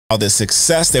The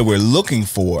success that we're looking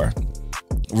for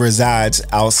resides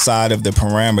outside of the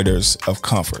parameters of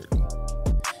comfort.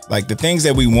 Like the things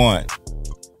that we want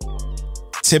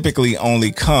typically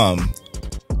only come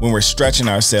when we're stretching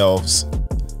ourselves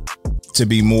to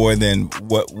be more than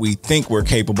what we think we're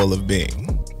capable of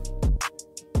being.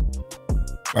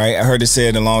 Right? I heard it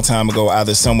said a long time ago,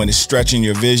 either someone is stretching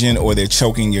your vision or they're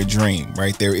choking your dream,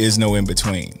 right? There is no in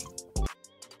between.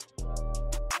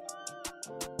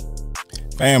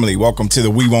 Family, welcome to the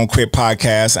We Won't Quit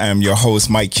podcast. I am your host,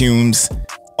 Mike Humes.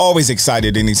 Always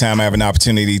excited anytime I have an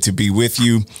opportunity to be with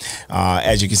you.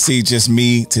 As you can see, just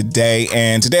me today.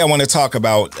 And today I want to talk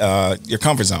about your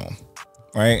comfort zone,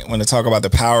 right? I want to talk about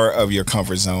the power of your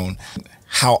comfort zone,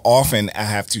 how often I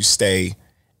have to stay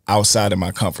outside of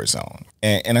my comfort zone.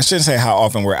 And I shouldn't say how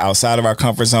often we're outside of our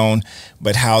comfort zone,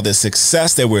 but how the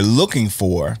success that we're looking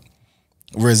for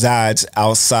resides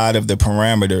outside of the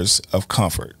parameters of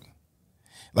comfort.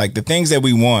 Like the things that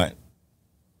we want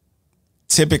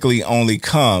typically only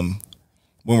come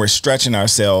when we're stretching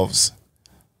ourselves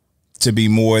to be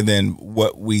more than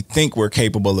what we think we're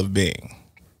capable of being.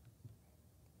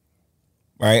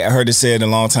 Right? I heard it said a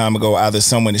long time ago, either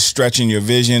someone is stretching your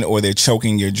vision or they're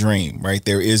choking your dream, right?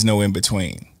 There is no in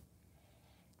between.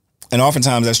 And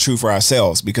oftentimes that's true for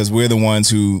ourselves because we're the ones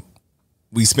who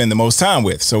we spend the most time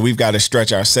with. So we've got to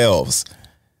stretch ourselves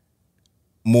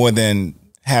more than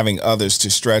having others to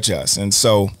stretch us. And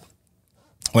so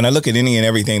when I look at any and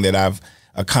everything that I've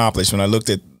accomplished, when I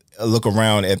look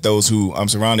around at those who I'm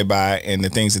surrounded by and the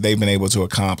things that they've been able to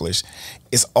accomplish,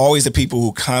 it's always the people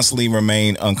who constantly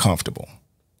remain uncomfortable,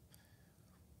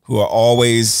 who are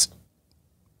always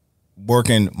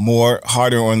working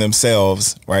harder on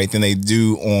themselves, right, than they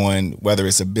do on whether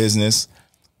it's a business,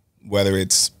 whether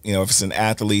it's, if it's an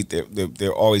athlete,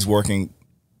 they're always working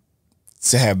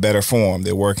to have better form.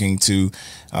 They're working to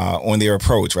on their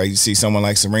approach, right? You see someone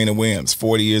like Serena Williams,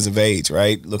 40 years of age,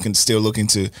 right? Still looking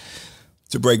to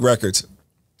break records.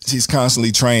 She's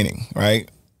constantly training, right?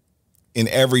 In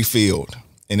every field,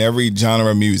 in every genre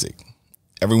of music,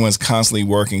 everyone's constantly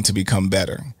working to become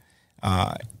better.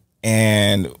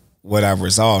 And what I've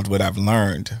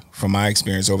learned from my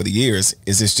experience over the years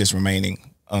is it's just remaining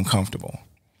uncomfortable.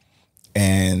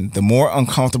 And the more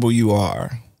uncomfortable you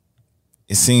are,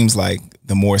 it seems like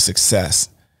the more success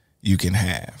you can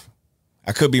have.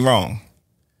 I could be wrong,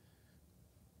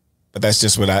 but that's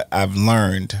just what I've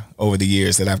learned over the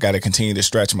years, that I've got to continue to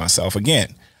stretch myself.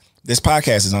 Again, this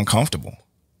podcast is uncomfortable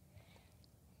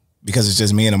because it's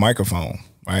just me and a microphone,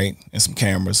 right? And some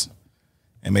cameras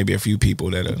and maybe a few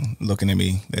people that are looking at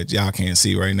me that y'all can't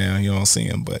see right now. You don't see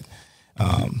them, but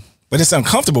it's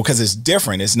uncomfortable because it's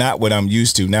different. It's not what I'm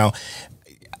used to. Now,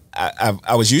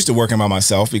 I was used to working by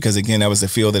myself because, again, that was the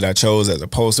field that I chose as a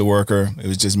postal worker. It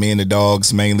was just me and the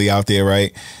dogs mainly out there,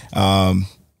 right? And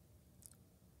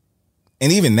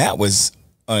even that was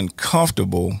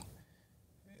uncomfortable,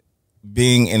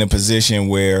 being in a position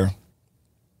where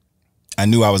I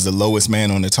knew I was the lowest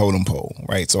man on the totem pole,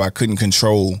 right? So I couldn't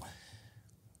control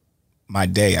my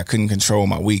day. I couldn't control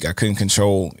my week. I couldn't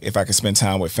control if I could spend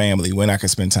time with family, when I could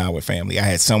spend time with family. I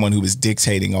had someone who was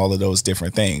dictating all of those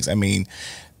different things. I mean,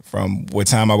 from what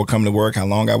time I would come to work, how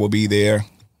long I would be there,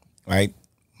 right?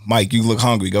 Mike, you look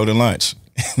hungry, go to lunch,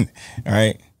 all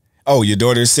right? Oh, your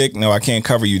daughter's sick? No, I can't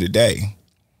cover you today.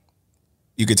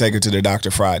 You could take her to the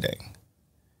doctor Friday.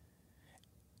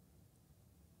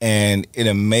 And it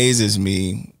amazes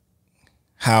me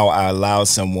how I allowed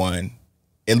someone,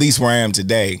 at least where I am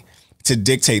today, to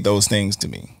dictate those things to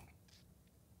me.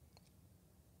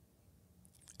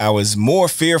 I was more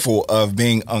fearful of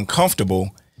being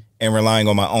uncomfortable and relying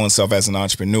on my own self as an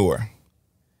entrepreneur.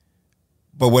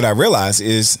 But what I realized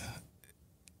is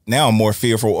now I'm more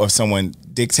fearful of someone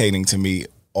dictating to me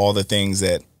all the things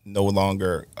that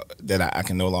I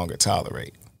can no longer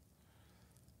tolerate.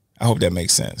 I hope that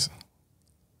makes sense.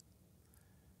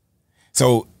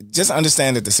 So just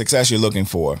understand that the success you're looking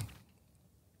for,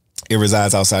 it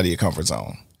resides outside of your comfort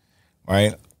zone,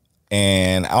 right?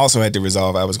 And I also had to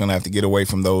resolve I was going to have to get away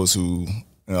from those who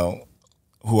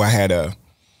I had a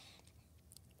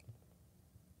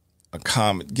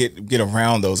common, get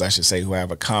around those, I should say, who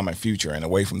have a common future, and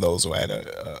away from those who had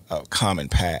a common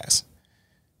past.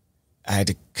 I had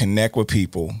to connect with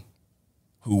people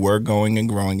who were going and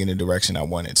growing in the direction I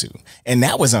wanted to. And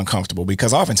that was uncomfortable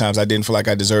because oftentimes I didn't feel like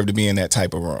I deserved to be in that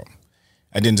type of room.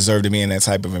 I didn't deserve to be in that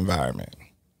type of environment.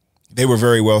 They were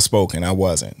very well spoken. I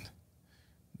wasn't.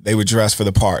 They were dressed for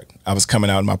the part. I was coming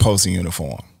out in my posting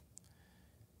uniform.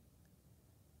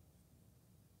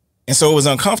 And so it was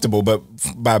uncomfortable, but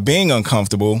by being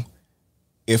uncomfortable,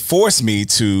 it forced me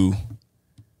to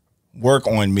work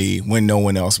on me when no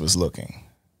one else was looking.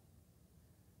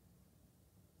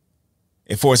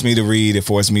 It forced me to read. It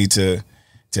forced me to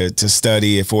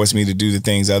study. It forced me to do the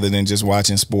things other than just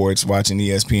watching sports, watching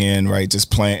ESPN, right?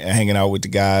 Just playing, hanging out with the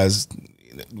guys,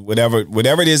 whatever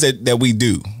it is that we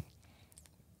do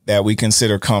that we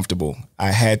consider comfortable.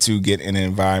 I had to get in an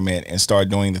environment and start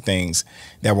doing the things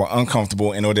that were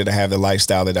uncomfortable in order to have the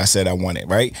lifestyle that I said I wanted,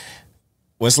 right?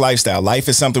 What's lifestyle? Life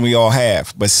is something we all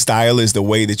have, but style is the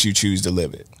way that you choose to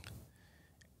live it.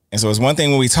 And so it's one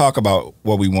thing when we talk about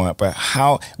what we want, but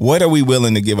what are we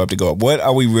willing to give up to go up? What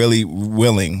are we really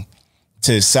willing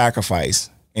to sacrifice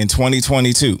in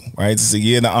 2022, right? This is a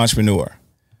year of the entrepreneur.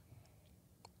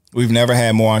 We've never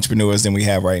had more entrepreneurs than we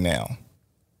have right now.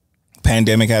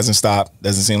 Pandemic hasn't stopped.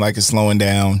 Doesn't seem like it's slowing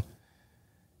down.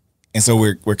 And so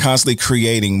we're constantly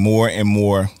creating more and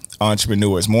more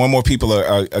entrepreneurs. More and more people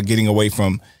are getting away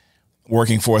from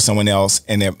working for someone else,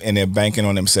 and they're banking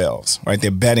on themselves, right?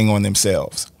 They're betting on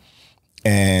themselves.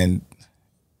 And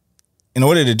in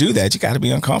order to do that, you got to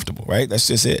be uncomfortable, right? That's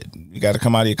just it. You got to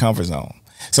come out of your comfort zone.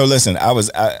 So listen, I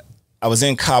was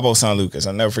in Cabo San Lucas.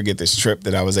 I'll never forget this trip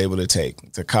that I was able to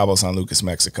take to Cabo San Lucas,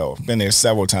 Mexico. I've been there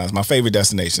several times. My favorite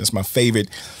destination. It's my favorite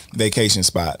vacation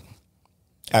spot.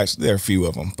 Actually, there are a few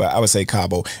of them, but I would say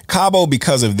Cabo. Cabo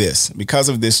because of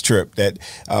this trip that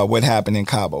what happened in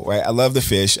Cabo, right? I love to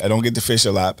fish. I don't get to fish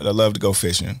a lot, but I love to go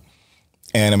fishing.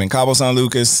 And I'm in Cabo San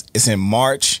Lucas. It's in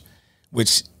March,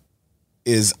 which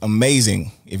is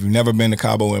amazing. If you've never been to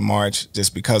Cabo in March,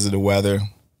 just because of the weather,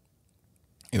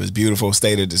 it was beautiful.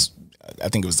 Stayed at this, I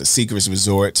think it was the Secrets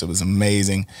Resort, so it was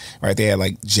amazing, right? They had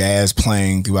like jazz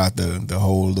playing throughout the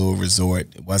whole little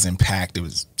resort. It wasn't packed. It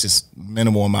was just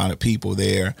minimal amount of people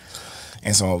there.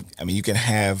 And so, I mean, you can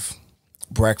have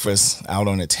breakfast out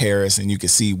on a terrace and you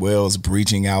could see whales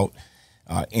breaching out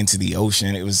into the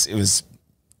ocean. It was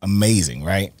amazing,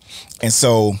 right? And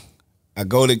so I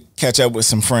go to catch up with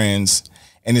some friends,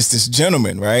 and it's this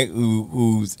gentleman, right,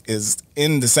 who is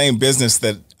in the same business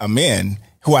that I'm in,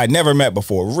 who I'd never met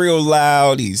before. Real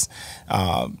loud. He's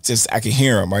I can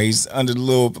hear him, right? He's by the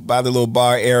little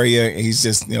bar area. And he's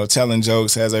just, telling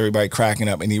jokes, has everybody cracking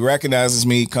up. And he recognizes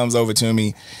me, comes over to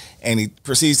me, and he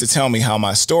proceeds to tell me how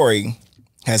my story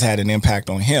has had an impact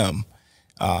on him.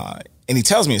 And he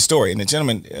tells me a story. And the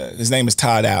gentleman, his name is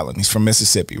Todd Allen. He's from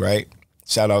Mississippi, right?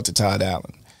 Shout out to Todd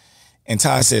Allen. And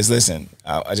Todd says, listen,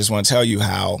 I just want to tell you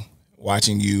how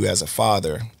watching you as a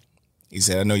father, he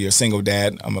said, I know you're a single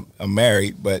dad, I'm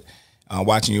married, but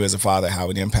watching you as a father, how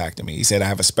it impacted me. He said, I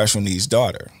have a special needs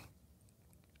daughter.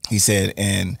 He said,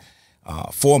 and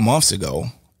 4 months ago,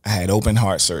 I had open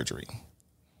heart surgery.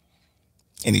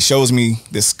 And he shows me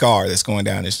this scar that's going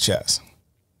down his chest.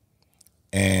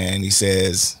 And he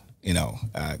says,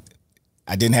 I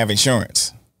didn't have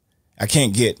insurance. I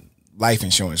can't get life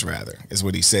insurance, rather, is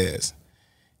what he says.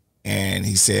 And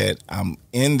he said, I'm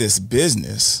in this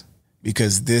business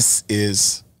because this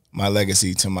is my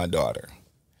legacy to my daughter.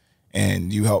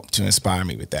 And you helped to inspire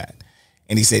me with that.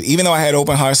 And he said, even though I had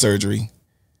open heart surgery,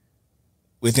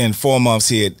 within 4 months,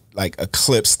 he had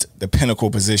eclipsed the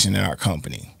pinnacle position in our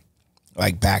company,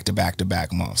 back to back to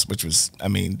back months, which was,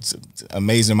 it's an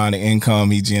amazing amount of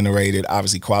income he generated,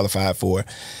 obviously qualified for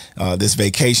this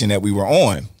vacation that we were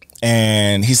on.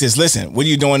 And he says, listen, what are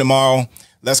you doing tomorrow?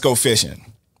 Let's go fishing.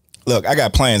 Look, I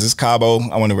got plans. It's Cabo.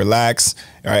 I want to relax.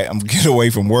 All right, I'm going to get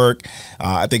away from work.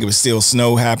 I think it was still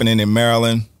snow happening in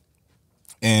Maryland.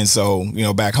 And so,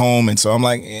 back home. And so I'm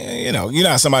like, you know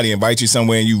how somebody invites you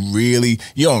somewhere and you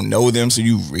don't know them. So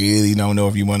you really don't know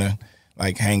if you want to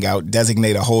hang out,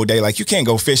 designate a whole day. You can't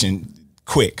go fishing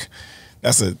quick.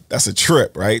 That's a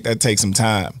trip, right? That takes some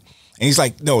time. And he's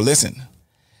like, no, listen,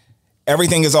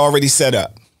 everything is already set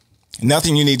up.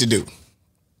 Nothing you need to do.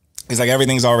 It's like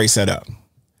everything's already set up.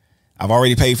 I've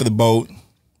already paid for the boat.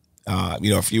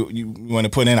 If you want to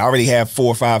put in, I already have 4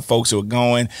 or 5 folks who are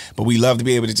going, but we love to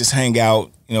be able to just hang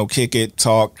out, kick it,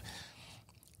 talk.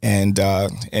 And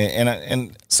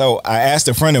so I asked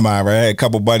a friend of mine, right? I had a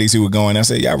couple buddies who were going. I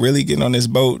said, y'all really getting on this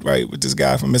boat, right? With this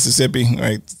guy from Mississippi,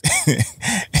 right?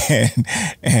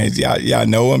 and y'all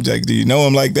know him? Like, do you know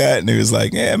him like that? And he was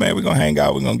like, yeah, man, we're going to hang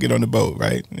out. We're going to get on the boat,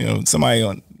 right?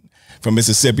 Somebody from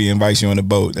Mississippi invites you on the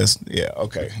boat.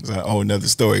 Okay. It's a whole nother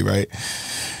story, right?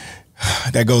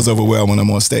 That goes over well when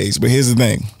I'm on stage. But here's the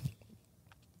thing.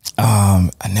 I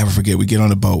never forget, we get on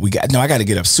the boat. I got to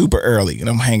get up super early, and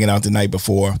I'm hanging out the night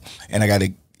before, and I got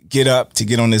to get up to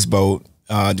get on this boat,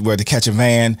 to catch a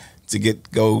van to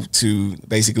go to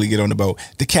basically get on the boat.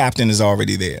 The captain is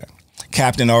already there.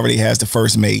 Captain already has the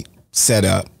first mate set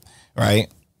up, right?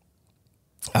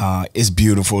 It's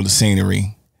beautiful, the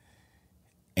scenery.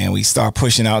 And we start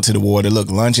pushing out to the water. Look,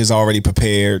 lunch is already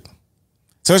prepared.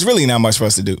 So it's really not much for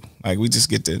us to do. Like, we just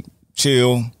get to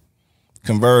chill,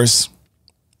 converse,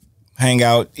 hang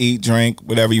out, eat, drink,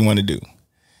 whatever you want to do.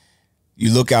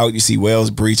 You look out, you see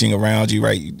whales breaching around you,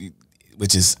 right?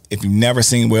 Which is, if you've never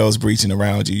seen whales breaching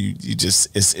around you, you just,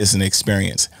 it's an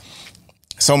experience.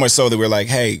 So much so that we're like,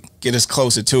 hey, get us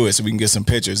closer to it so we can get some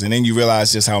pictures. And then you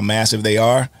realize just how massive they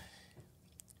are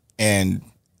and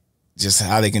just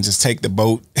how they can just take the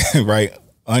boat right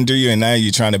under you. And now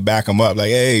you're trying to back them up like,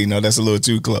 hey, that's a little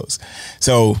too close.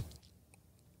 So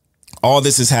all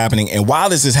this is happening. And while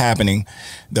this is happening,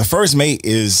 the first mate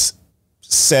is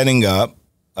setting up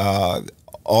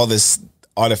all this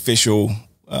artificial,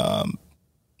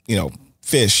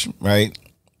 fish, right,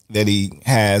 that he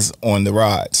has on the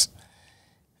rods.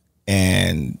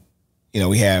 And,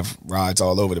 we have rods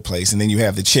all over the place. And then you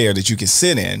have the chair that you can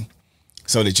sit in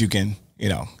so that you can,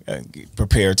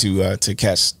 prepare to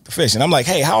catch the fish. And I'm like,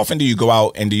 hey, how often do you go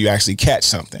out and do you actually catch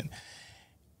something?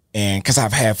 And because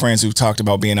I've had friends who've talked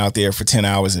about being out there for 10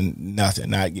 hours and nothing,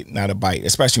 not a bite,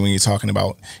 especially when you're talking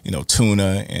about,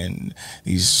 tuna and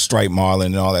these striped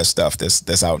marlin and all that stuff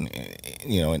that's out,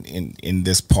 in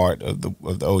this part of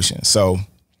the ocean. So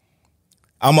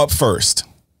I'm up first.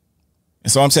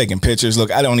 And so I'm taking pictures.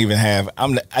 Look, I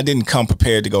didn't come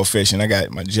prepared to go fishing. I got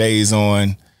my J's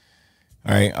on.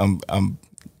 All right. I'm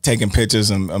taking pictures.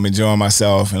 I'm enjoying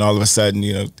myself. And all of a sudden,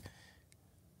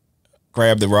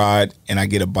 grab the rod and I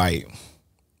get a bite.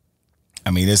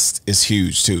 I mean, it's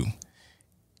huge too.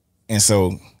 And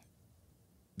so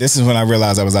this is when I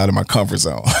realized I was out of my comfort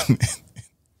zone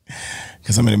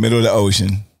because I'm in the middle of the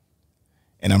ocean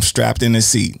and I'm strapped in the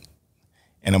seat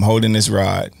and I'm holding this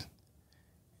rod.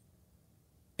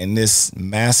 And this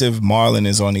massive marlin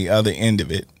is on the other end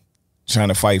of it, trying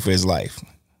to fight for his life.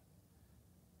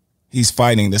 He's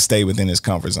fighting to stay within his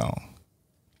comfort zone.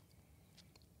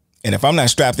 And if I'm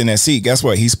not strapped in that seat, guess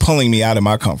what? He's pulling me out of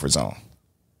my comfort zone.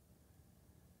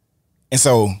 And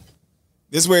so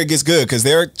this is where it gets good because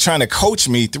they're trying to coach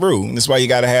me through. And that's why you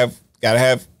gotta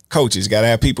have coaches, gotta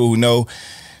have people who know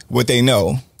what they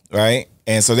know, right?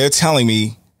 And so they're telling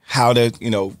me how to,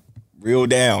 reel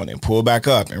down and pull back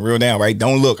up and reel down, right?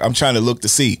 Don't look. I'm trying to look to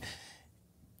see.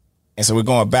 And so we're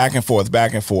going back and forth,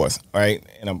 right?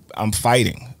 And I'm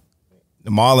fighting. The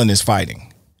marlin is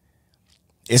fighting.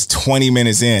 It's 20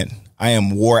 minutes in. I am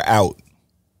wore out.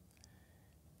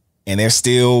 And they're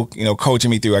still, coaching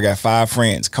me through. I got 5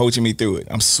 friends coaching me through it.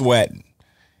 I'm sweating.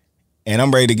 And I'm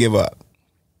ready to give up.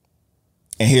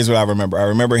 And here's what I remember. I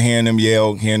remember hearing them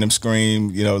yell, hearing them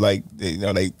scream,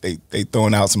 they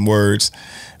throwing out some words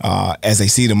as they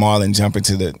see the marlin jump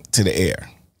into the air.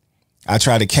 I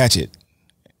try to catch it.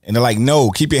 And they're like,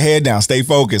 no, keep your head down. Stay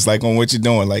focused, like on what you're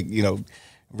doing. Like,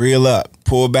 reel up,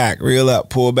 pull back, reel up,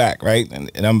 pull back, right?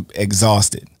 And I'm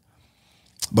exhausted.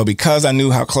 But because I knew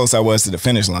how close I was to the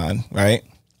finish line, right,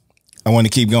 I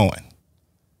wanted to keep going.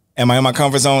 Am I in my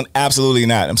comfort zone? Absolutely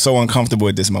not. I'm so uncomfortable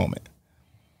at this moment.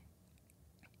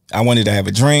 I wanted to have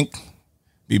a drink,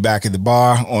 be back at the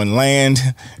bar on land,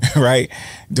 right?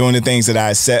 Doing the things that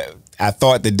I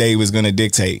thought the day was going to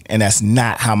dictate. And that's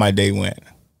not how my day went.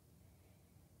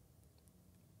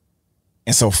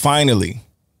 And so finally,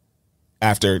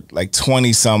 after like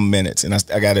 20 some minutes, and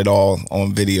I got it all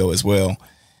on video as well,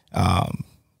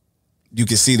 you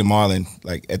can see the marlin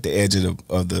like at the edge of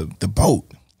the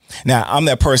boat. Now, I'm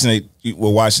that person that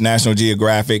will watch National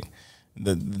Geographic,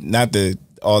 not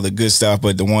all the good stuff,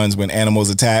 but the ones when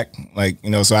animals attack,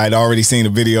 so I'd already seen a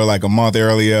video like a month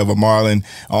earlier of a marlin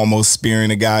almost spearing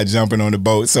a guy jumping on the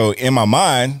boat. So in my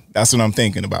mind, that's what I'm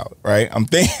thinking about, right? I'm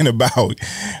thinking about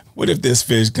what if this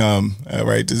fish come,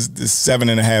 right? This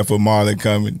 7.5 foot marlin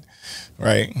coming,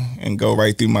 right? And go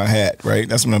right through my hat, right?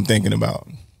 That's what I'm thinking about.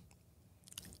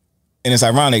 And it's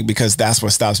ironic because that's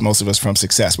what stops most of us from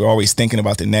success. We're always thinking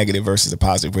about the negative versus the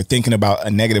positive. We're thinking about a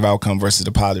negative outcome versus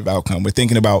a positive outcome. We're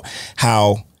thinking about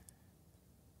how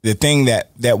the thing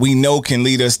that we know can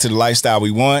lead us to the lifestyle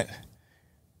we want,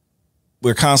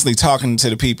 we're constantly talking to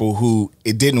the people who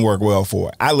it didn't work well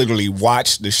for. I literally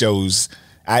watched the shows.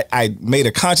 I made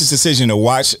a conscious decision to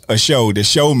watch a show to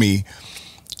show me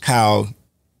how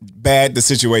bad the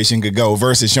situation could go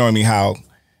versus showing me how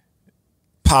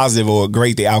positive or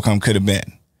great the outcome could have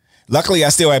been. Luckily, I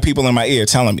still had people in my ear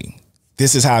telling me,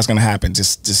 this is how it's going to happen.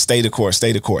 Just stay the course,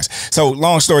 stay the course. So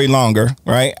long story longer,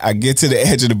 right? I get to the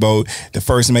edge of the boat. The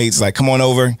first mate's like, come on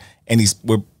over. And he's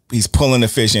pulling the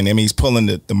fish in. I mean, he's pulling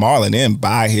the marlin in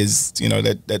by his,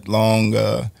 that long,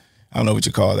 I don't know what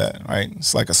you call that, right?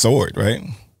 It's like a sword, right?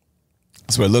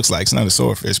 That's what it looks like. It's not a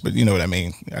swordfish, but you know what I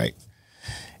mean, right?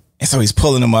 And so he's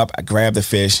pulling them up. I grab the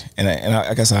fish, and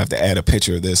I guess I have to add a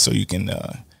picture of this so you can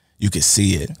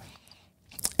see it.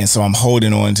 And so I'm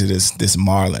holding on to this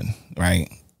marlin, right,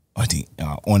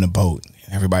 on the boat.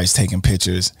 Everybody's taking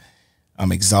pictures.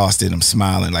 I'm exhausted. I'm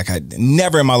smiling. Like, I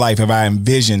never in my life have I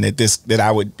envisioned that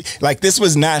I would, like, this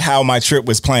was not how my trip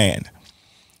was planned.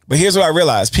 But here's what I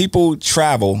realized. People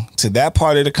travel to that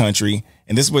part of the country,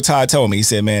 and this is what Todd told me. He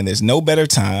said, man, there's no better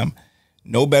time,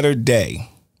 no better day,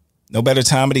 no better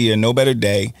time of the year, no better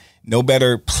day, no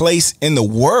better place in the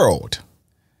world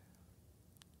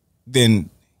than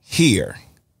here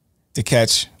to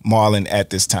catch marlin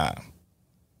at this time.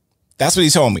 That's what he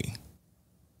told me.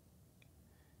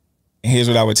 And here's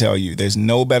what I would tell you. There's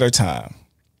no better time.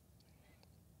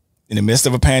 In the midst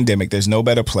of a pandemic, there's no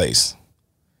better place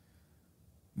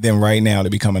than right now to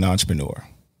become an entrepreneur,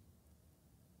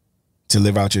 to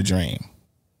live out your dream,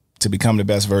 to become the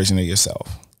best version of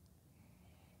yourself.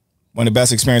 One of the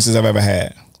best experiences I've ever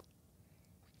had.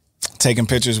 Taking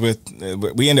pictures we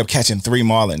ended up catching 3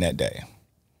 marlin that day.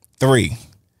 3,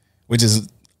 which is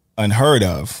unheard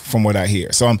of from what I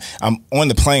hear. So I'm on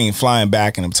the plane flying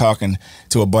back, and I'm talking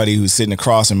to a buddy who's sitting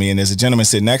across from me, and there's a gentleman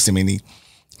sitting next to me, and he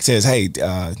says, hey,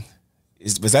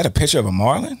 was that a picture of a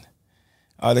marlin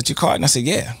that you caught? And I said,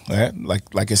 yeah, right?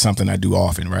 like it's something I do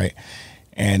often, right?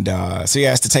 And so he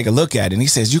asked to take a look at it, and he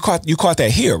says, you caught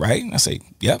that here, right? And I say,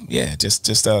 yep, yeah,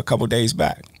 just a couple days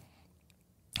back.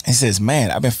 He says,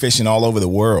 man, I've been fishing all over the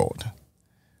world,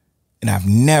 and I've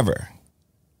never,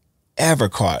 ever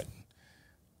caught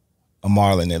a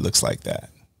marlin that looks like that.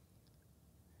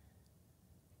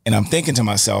 And I'm thinking to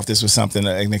myself, this was something,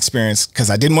 an experience,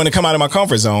 because I didn't want to come out of my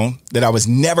comfort zone, that I was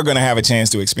never going to have a chance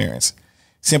to experience,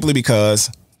 simply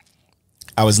because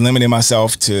I was limiting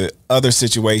myself to other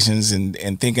situations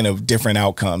and thinking of different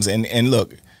outcomes. And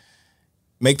look,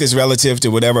 make this relative to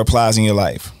whatever applies in your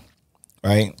life,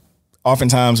 right?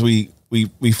 Oftentimes we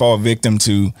fall victim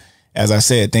to, as I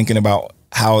said, thinking about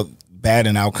how bad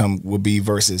an outcome would be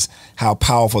versus how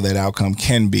powerful that outcome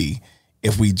can be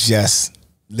if we just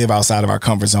live outside of our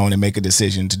comfort zone and make a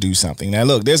decision to do something. Now,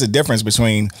 look, there's a difference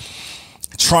between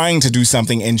trying to do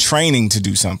something and training to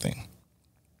do something.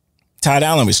 Todd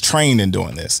Allen was trained in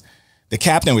doing this. The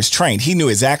captain was trained. He knew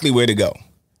exactly where to go.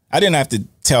 I didn't have to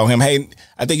tell him, hey,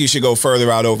 I think you should go further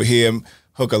out over here,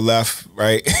 hook a left,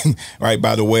 right, right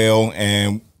by the whale,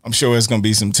 and I'm sure there's going to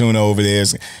be some tuna over there.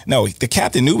 No, the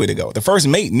captain knew where to go. The first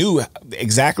mate knew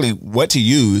exactly what to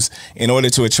use in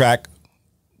order to attract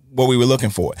what we were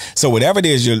looking for. So whatever it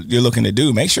is you're looking to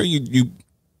do, make sure you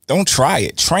don't try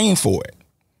it. Train for it.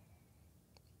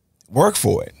 Work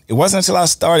for it. It wasn't until I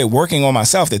started working on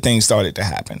myself that things started to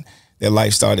happen, that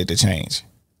life started to change.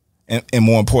 And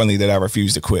more importantly, that I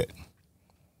refused to quit.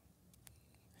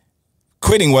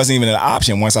 Quitting wasn't even an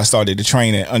option once I started to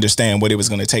train and understand what it was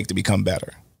going to take to become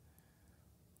better.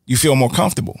 You feel more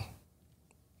comfortable.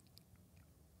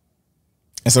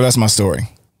 And so that's my story.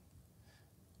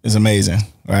 It's amazing,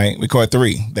 right? We caught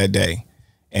 3 that day.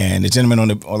 And the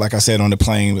gentleman like I said, on the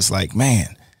plane was like,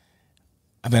 man,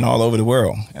 I've been all over the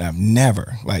world and I've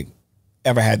never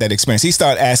ever had that experience. He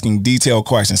started asking detailed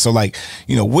questions. So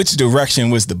which direction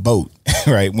was the boat,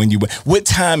 right? What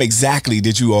time exactly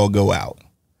did you all go out?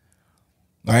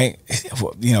 Right?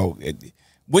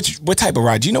 What type of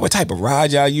rod? Do you know what type of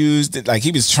rod y'all used? Like,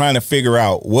 he was trying to figure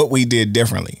out what we did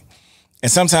differently.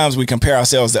 And sometimes we compare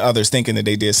ourselves to others thinking that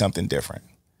they did something different.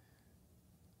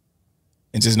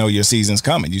 And just know your season's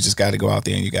coming. You just got to go out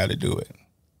there and you got to do it.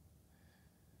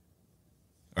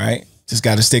 Right? Just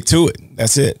got to stick to it.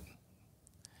 That's it.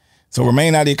 So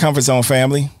remain out of your comfort zone,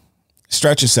 family.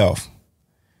 Stretch yourself.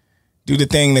 Do the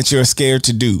thing that you're scared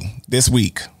to do this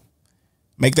week.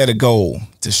 Make that a goal,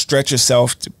 to stretch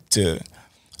yourself to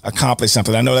accomplish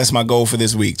something. I know that's my goal for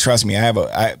this week. Trust me, I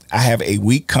have a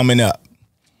week coming up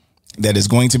that is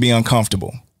going to be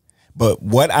uncomfortable. But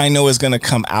what I know is going to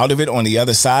come out of it, on the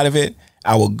other side of it,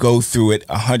 I will go through it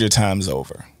 100 times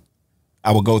over.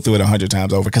 I will go through it 100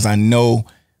 times over because I know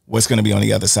what's going to be on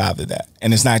the other side of that.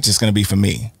 And it's not just going to be for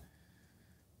me.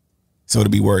 So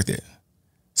it'll be worth it.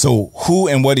 So who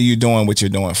and what are you doing what you're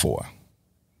doing for?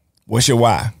 What's your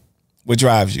why? What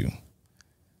drives you?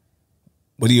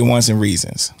 What are your wants and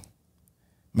reasons?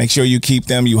 Make sure you keep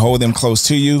them, you hold them close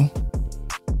to you.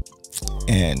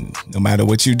 And no matter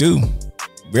what you do,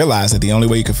 realize that the only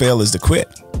way you can fail is to quit.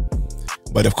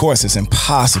 But of course, it's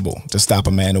impossible to stop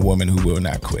a man or woman who will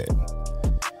not quit.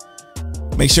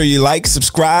 Make sure you like,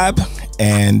 subscribe,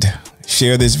 and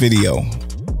share this video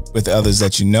with others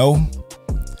that you know.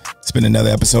 It's been another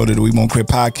episode of the We Won't Quit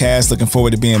podcast. Looking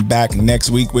forward to being back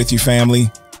next week with you,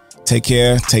 family. Take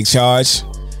care. Take charge.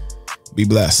 Be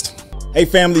blessed. Hey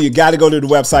family, you got to go to the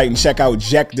website and check out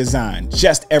Jack Design,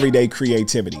 just everyday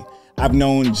creativity. I've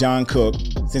known John Cook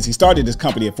since he started this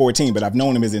company at 14, but I've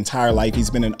known him his entire life. He's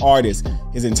been an artist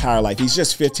his entire life. He's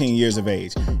just 15 years of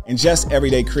age. And Just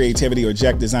Everyday Creativity, or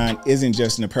Jack Design, isn't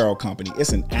just an apparel company.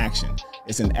 It's an action.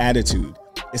 It's an attitude.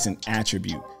 It's an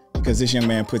attribute. Because this young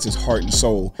man puts his heart and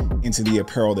soul into the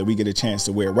apparel that we get a chance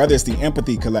to wear. Whether it's the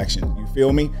Empathy collection, you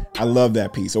feel me? I love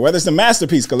that piece. Or whether it's the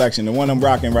Masterpiece collection, the one I'm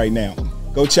rocking right now.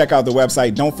 Go check out the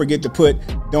website. Don't forget to put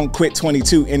Don't Quit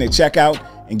 22 in the checkout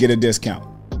and get a discount.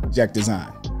 Jack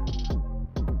Design.